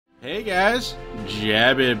Hey guys,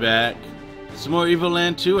 Jabby back. Some more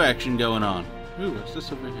Evoland 2 action going on. Ooh, what's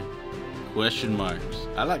this over here? Question marks.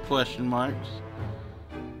 I like question marks.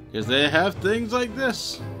 Because they have things like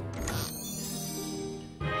this.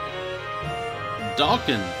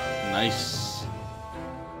 Dawkin. Nice.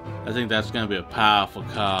 I think that's going to be a powerful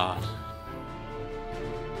card.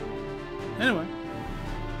 Anyway.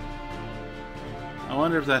 I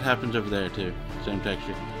wonder if that happens over there too. Same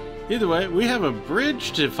texture. Either way, we have a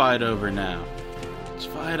bridge to fight over now. Let's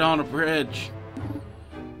fight on a bridge.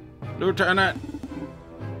 Lieutenant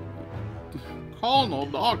Colonel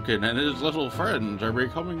Dawkin and his little friends are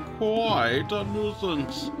becoming quite a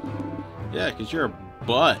nuisance. Yeah, because you're a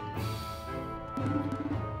butt.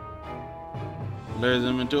 Lure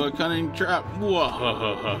them into a cunning trap. Whoa.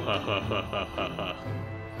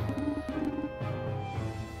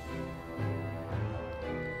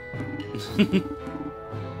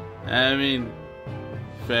 I mean,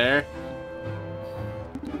 fair.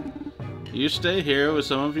 You stay here with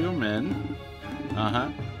some of your men.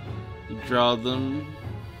 You draw them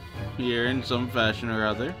here in some fashion or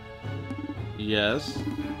other. Yes.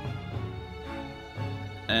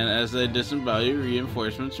 And as they disembowel you,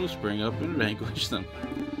 reinforcements will spring up and vanquish them.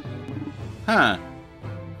 Huh.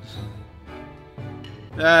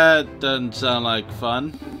 That doesn't sound like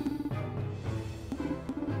fun.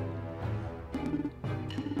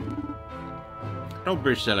 Don't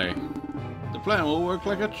be silly. The plan will work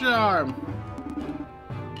like a charm.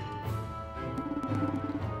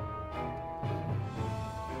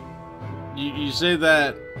 You say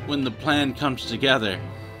that when the plan comes together.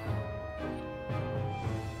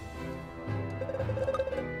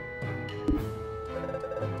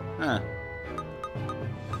 Huh.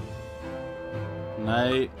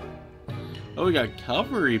 Night. Oh, we got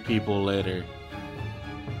cavalry people later.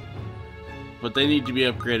 But they need to be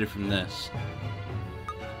upgraded from this.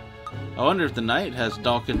 I wonder if the knight has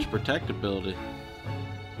Dawkin's protect ability.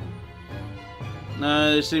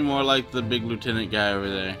 No, they seem more like the big lieutenant guy over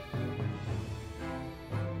there.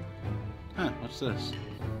 Huh, what's this?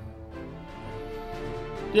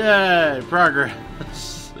 Yay,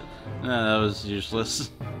 progress! No, that was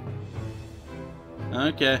useless.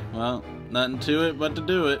 Okay, well, nothing to it but to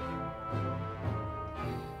do it.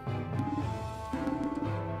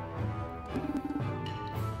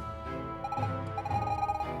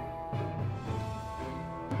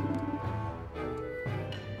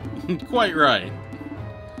 Quite right.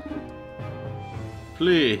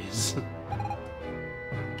 Please.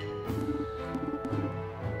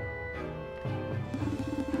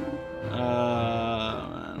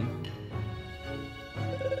 Man.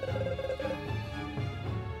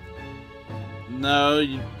 No,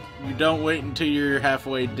 you don't wait until you're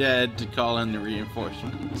halfway dead to call in the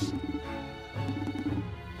reinforcements.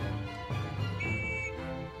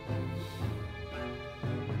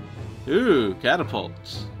 Ooh,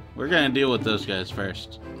 catapults. We're gonna deal with those guys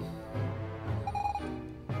first.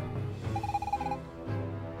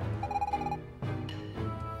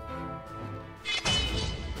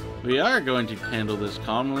 We are going to handle this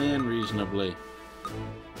calmly and reasonably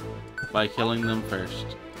by killing them first.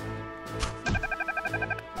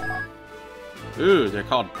 Ooh, they're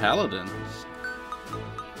called paladins.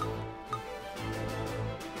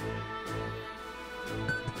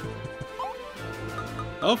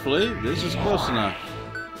 Hopefully, this is close enough.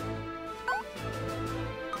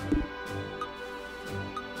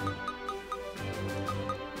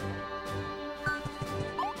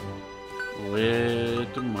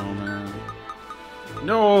 Wait a moment.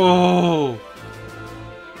 No!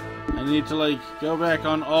 I need to, like, go back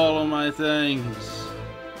on all of my things.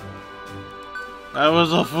 I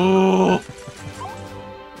was a fool!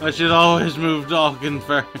 I should always move Dawkin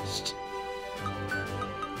first.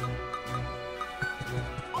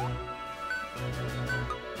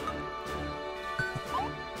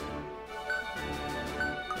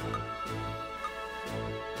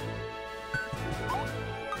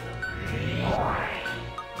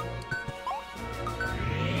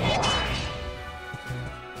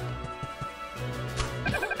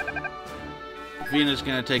 Venus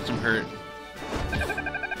gonna take some hurt.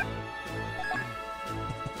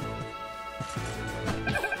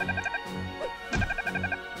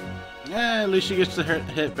 Yeah, at least she gets to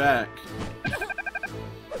hit back.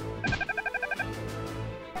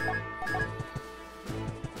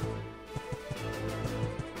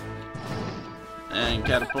 And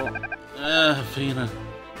catapult. Fina.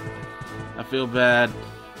 I feel bad.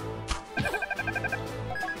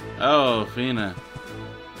 Oh, Fina.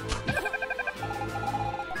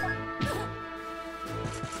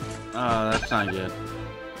 Oh, that's not good.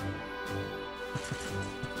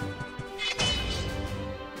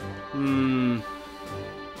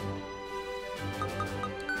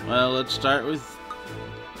 Well, let's start with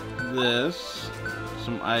this.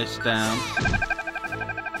 Some ice down.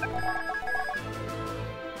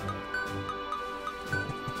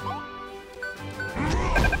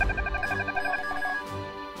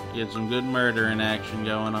 Get some good murdering action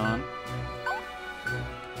going on.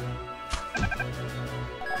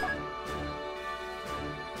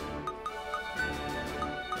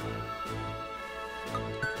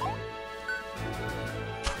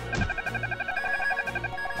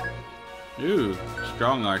 Ooh,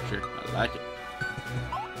 strong archer. I like it.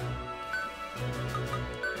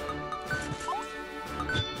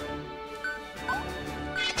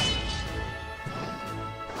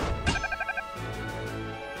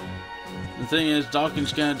 The thing is,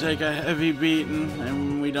 Dawkins gonna take a heavy beating,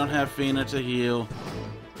 and we don't have Fina to heal.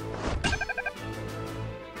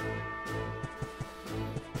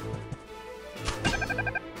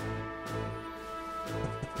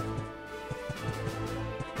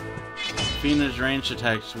 Fina's ranged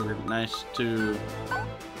attacks were nice too.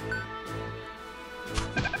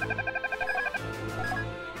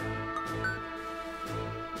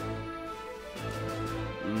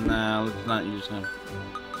 Nah, let's not use him.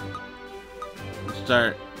 Let's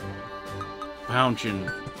start pouncing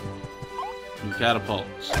and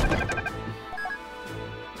catapults.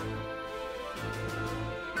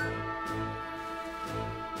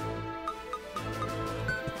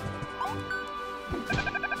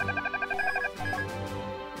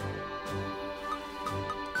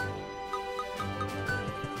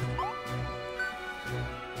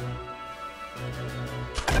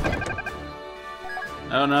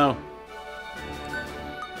 Oh no.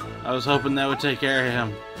 I was hoping that would take care of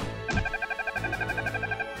him.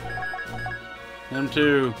 Him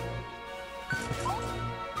too.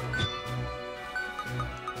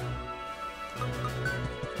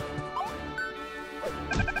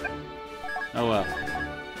 Oh well.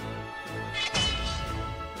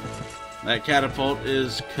 That catapult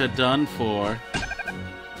is done for.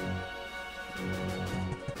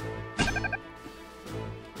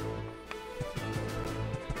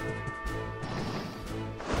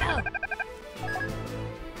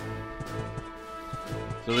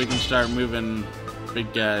 So we can start moving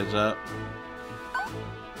big guys up.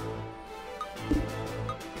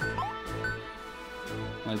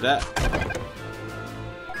 Like that.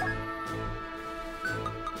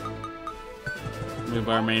 Move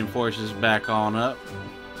our main forces back on up.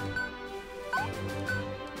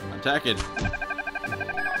 Attack it.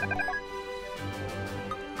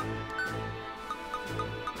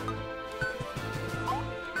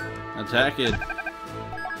 Attack it.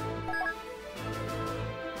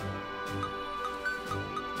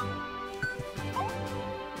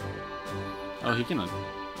 Oh, he can.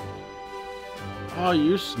 Oh,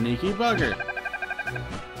 you sneaky bugger.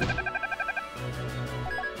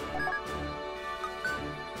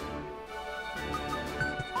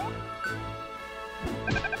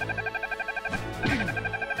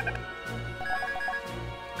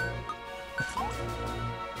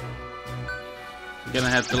 Gonna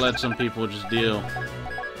have to let some people just deal.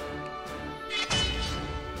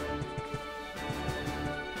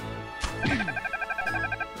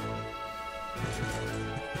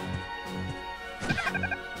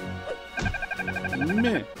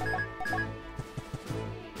 Meh.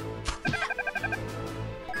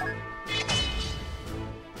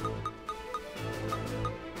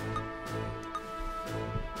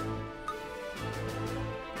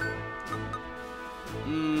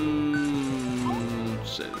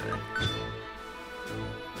 Sit there.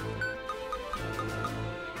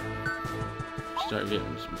 Start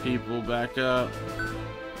getting some people back up.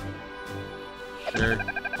 Sure.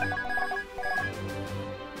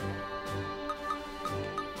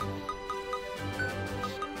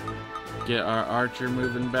 Get our archer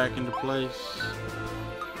moving back into place.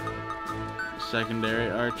 Secondary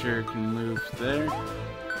archer can move there.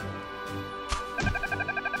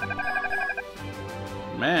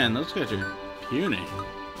 Man, those guys are puny.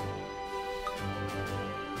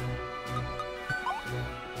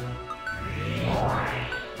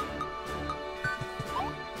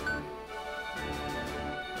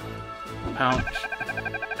 Pounce.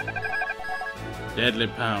 Deadly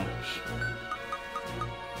pounce.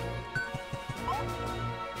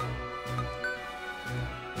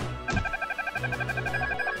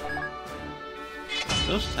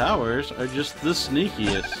 Those towers are just the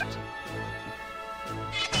sneakiest.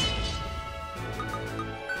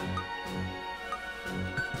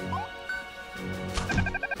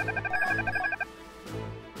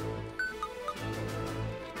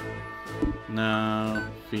 No,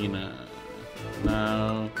 Fina.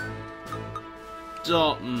 No.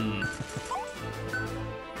 Dalton.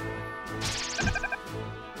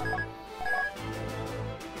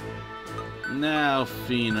 Now,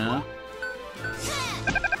 Fina.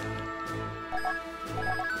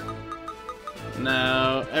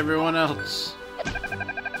 Now, everyone else.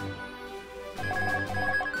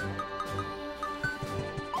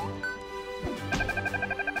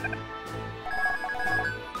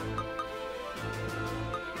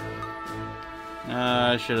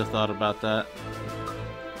 I should have thought about that.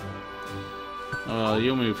 Oh,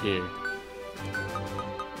 you'll move here.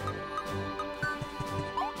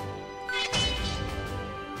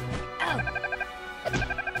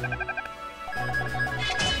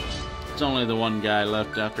 It's only the one guy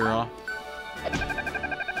left after all.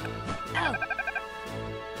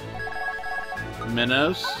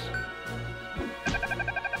 Minnows.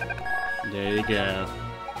 There you go.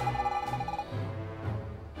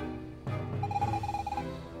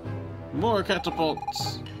 More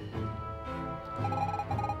catapults.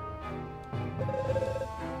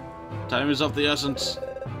 Time is of the essence.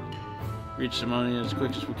 Reach Simone as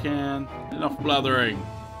quick as we can. Enough blathering.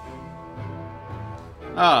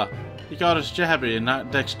 Ah, he called us Jabby and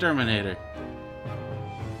not Dexterminator.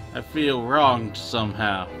 I feel wronged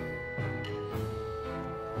somehow.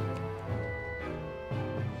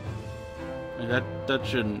 That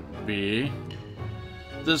shouldn't be.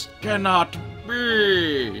 This cannot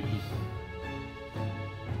be.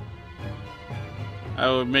 I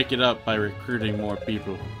would make it up by recruiting more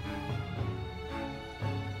people.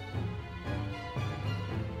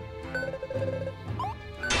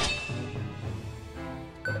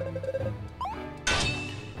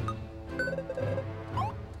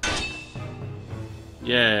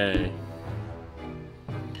 Yay.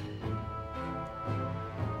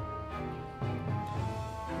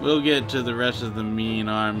 We'll get to the rest of the mean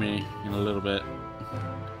army in a little bit.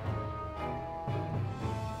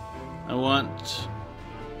 I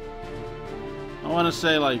want to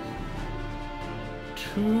say like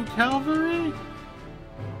 2 cavalry?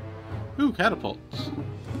 Ooh, catapults.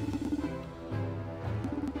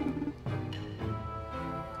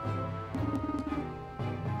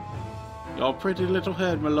 Your pretty little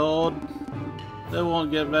head, my lord. They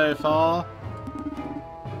won't get very far.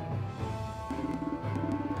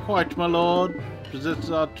 Quite, my lord. Possess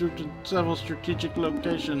our troops in several strategic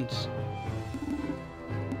locations.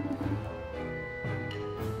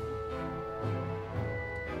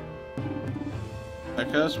 A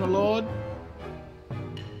curse, my lord?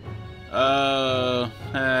 Oh,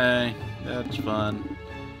 hey, that's fun.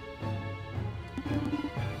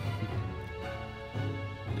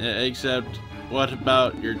 Yeah, except, what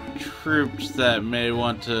about your troops that may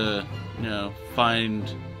want to, you know,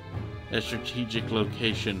 find a strategic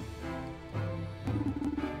location?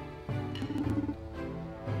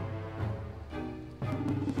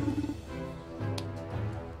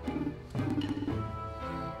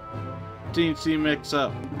 Teensy mix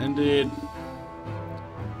up, indeed.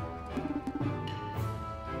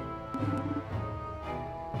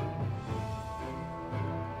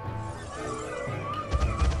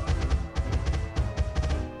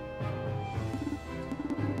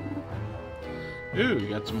 Ooh, we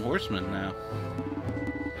got some horsemen now.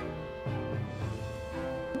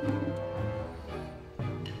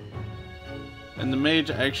 And the mage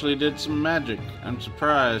actually did some magic. I'm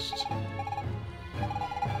surprised.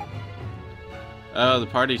 Oh, the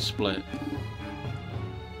party split.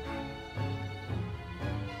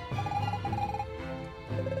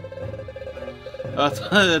 Oh,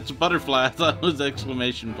 that's a butterfly. I thought it was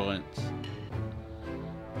exclamation points.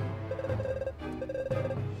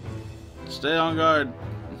 Stay on guard.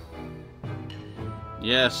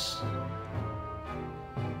 Yes.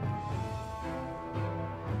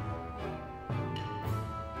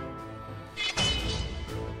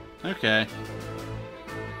 Okay.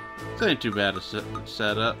 This ain't too bad a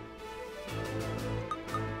setup.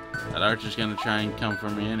 That archer's gonna try and come for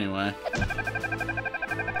me anyway.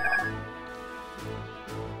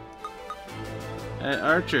 Hey,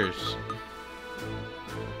 archers.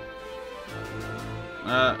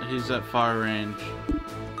 He's at far range.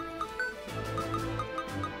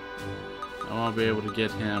 I won't be able to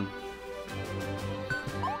get him.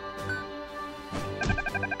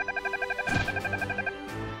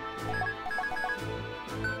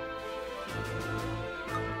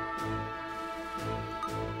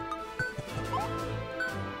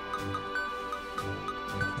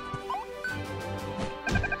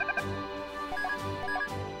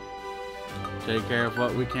 Take care of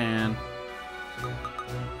what we can.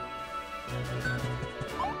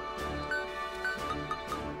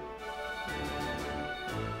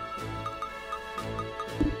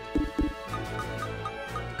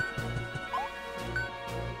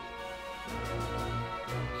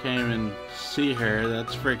 can't even see her.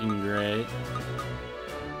 That's freaking great.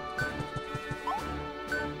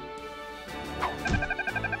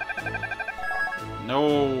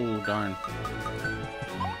 No, darn.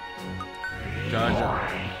 Charge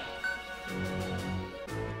up.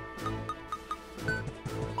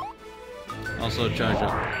 Also charge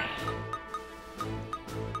up.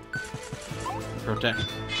 Protect.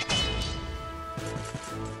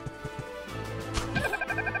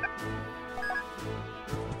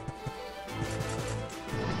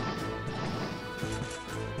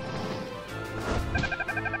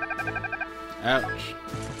 Ouch.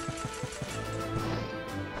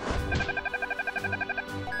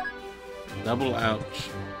 Double ouch.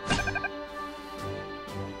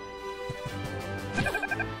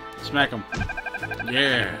 Smack him.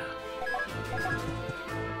 Yeah.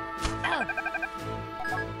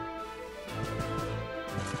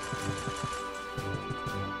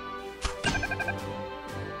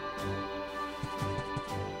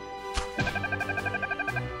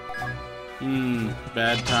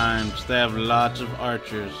 Bad times. They have lots of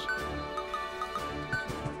archers.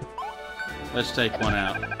 Let's take one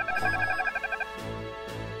out.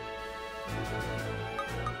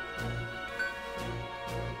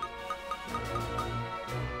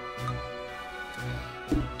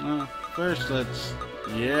 First, let's...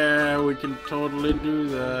 Yeah, we can totally do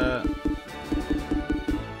that.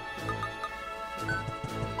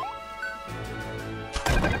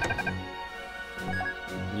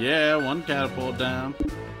 Yeah, one catapult down.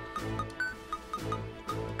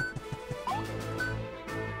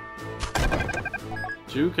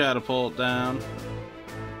 Two catapult down.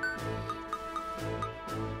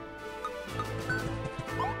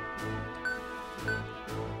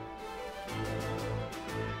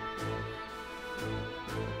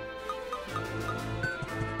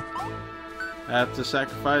 I have to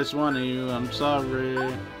sacrifice one of you, I'm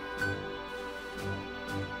sorry.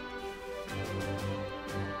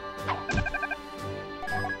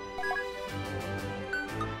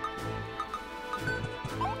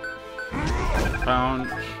 Punch.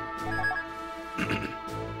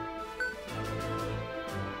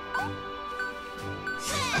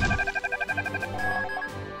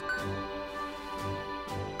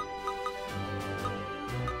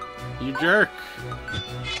 You jerk.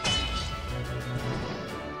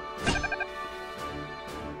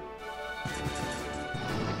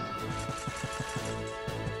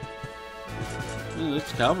 Ooh,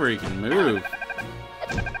 this cavalry can move.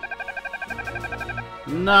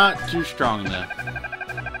 Not too strong though.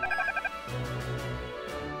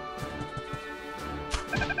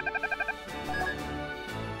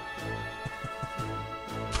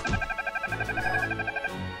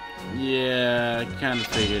 Yeah, I kind of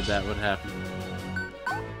figured that would happen.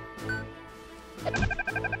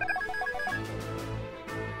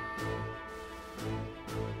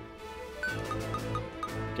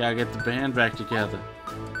 Gotta get the band back together.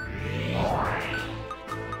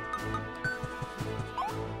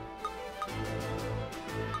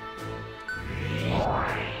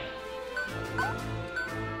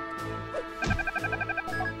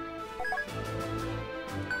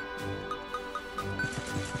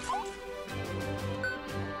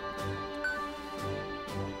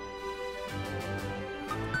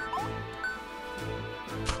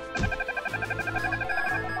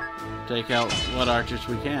 Take out what archers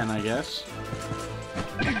we can, I guess.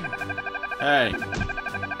 Hey.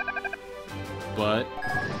 But.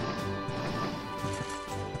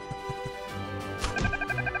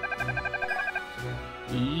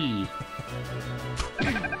 Eee.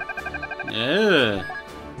 Yeah.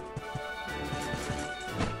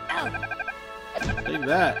 Take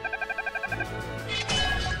that.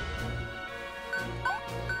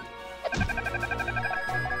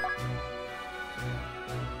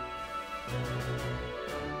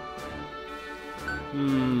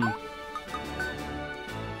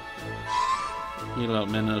 Heal out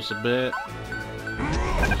Minos a bit.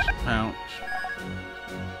 Pounce.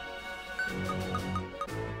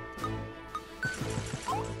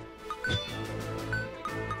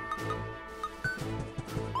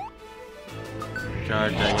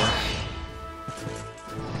 Charge, I guess.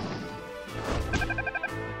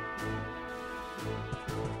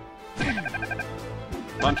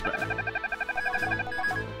 Punch back.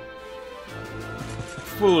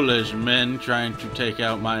 Foolish men trying to take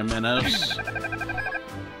out my Minos.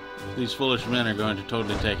 These foolish men are going to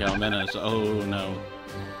totally take out Minos. Oh no.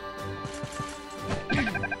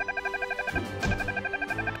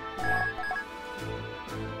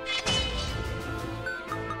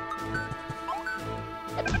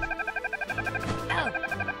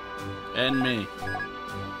 And me.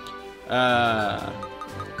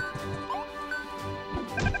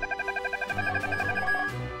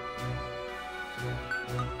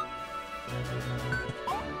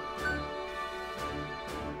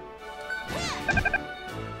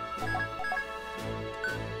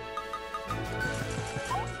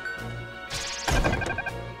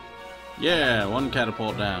 Yeah, one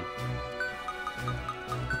catapult down.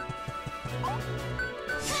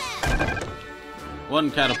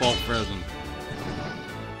 One catapult frozen.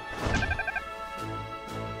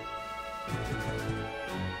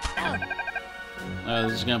 Oh,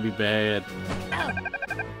 this is gonna be bad.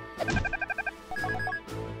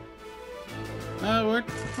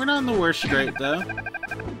 We're not in the worst scrape though.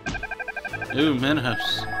 Ooh,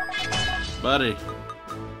 Minos. Buddy.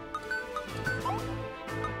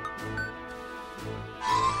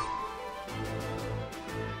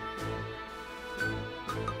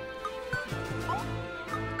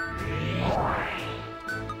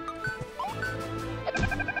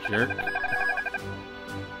 Jerk.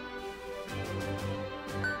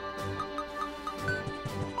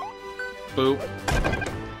 Boop.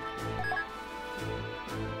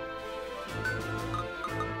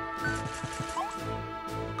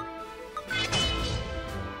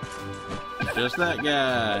 Just that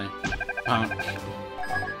guy. Punch.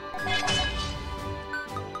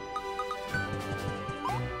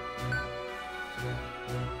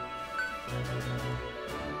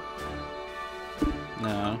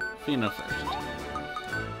 No, Fino first.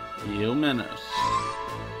 Heal Minos.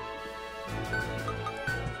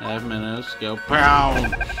 Have Minos go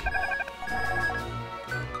pound.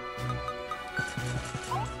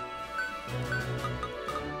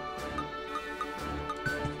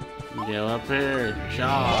 Go up here,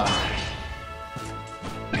 charge.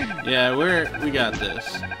 Yeah, we got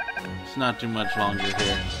this. It's not too much longer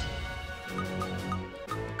here.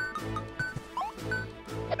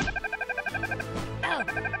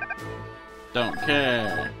 Don't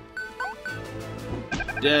care.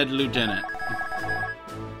 Dead lieutenant.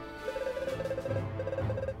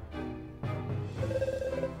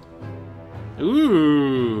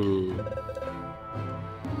 Ooh.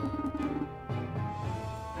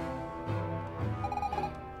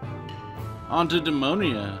 Onto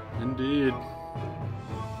Demonia, indeed.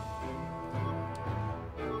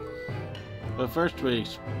 But first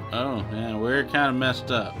week's... Oh, man, we're kind of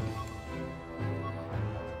messed up.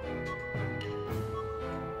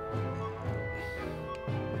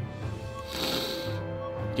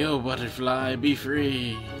 Go, butterfly, be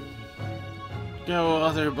free. Go,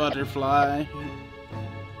 other butterfly.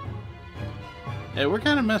 Hey, we're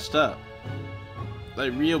kind of messed up.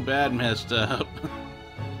 Like, real bad messed up.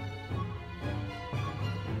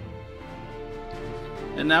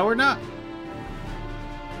 And now we're not.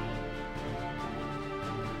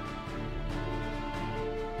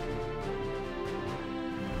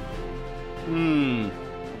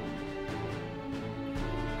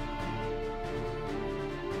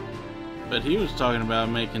 But he was talking about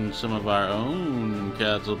making some of our own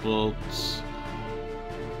catapults.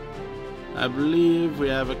 I believe we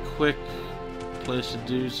have a quick place to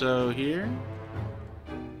do so here.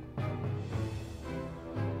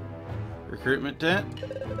 Recruitment tent?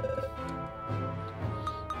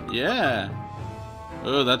 Yeah.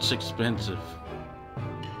 Oh, that's expensive.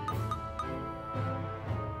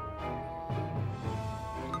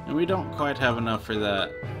 And we don't quite have enough for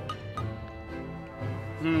that.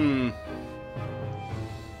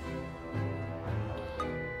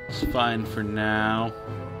 It's fine for now.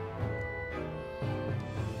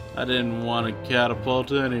 I didn't want a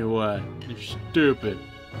catapult anyway. You're stupid.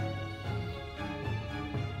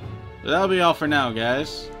 But that'll be all for now,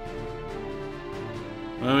 guys.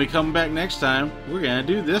 When we come back next time, we're gonna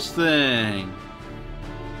do this thing.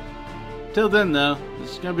 Till then, though,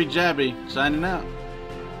 this is gonna be Jabby signing out.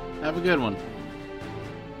 Have a good one.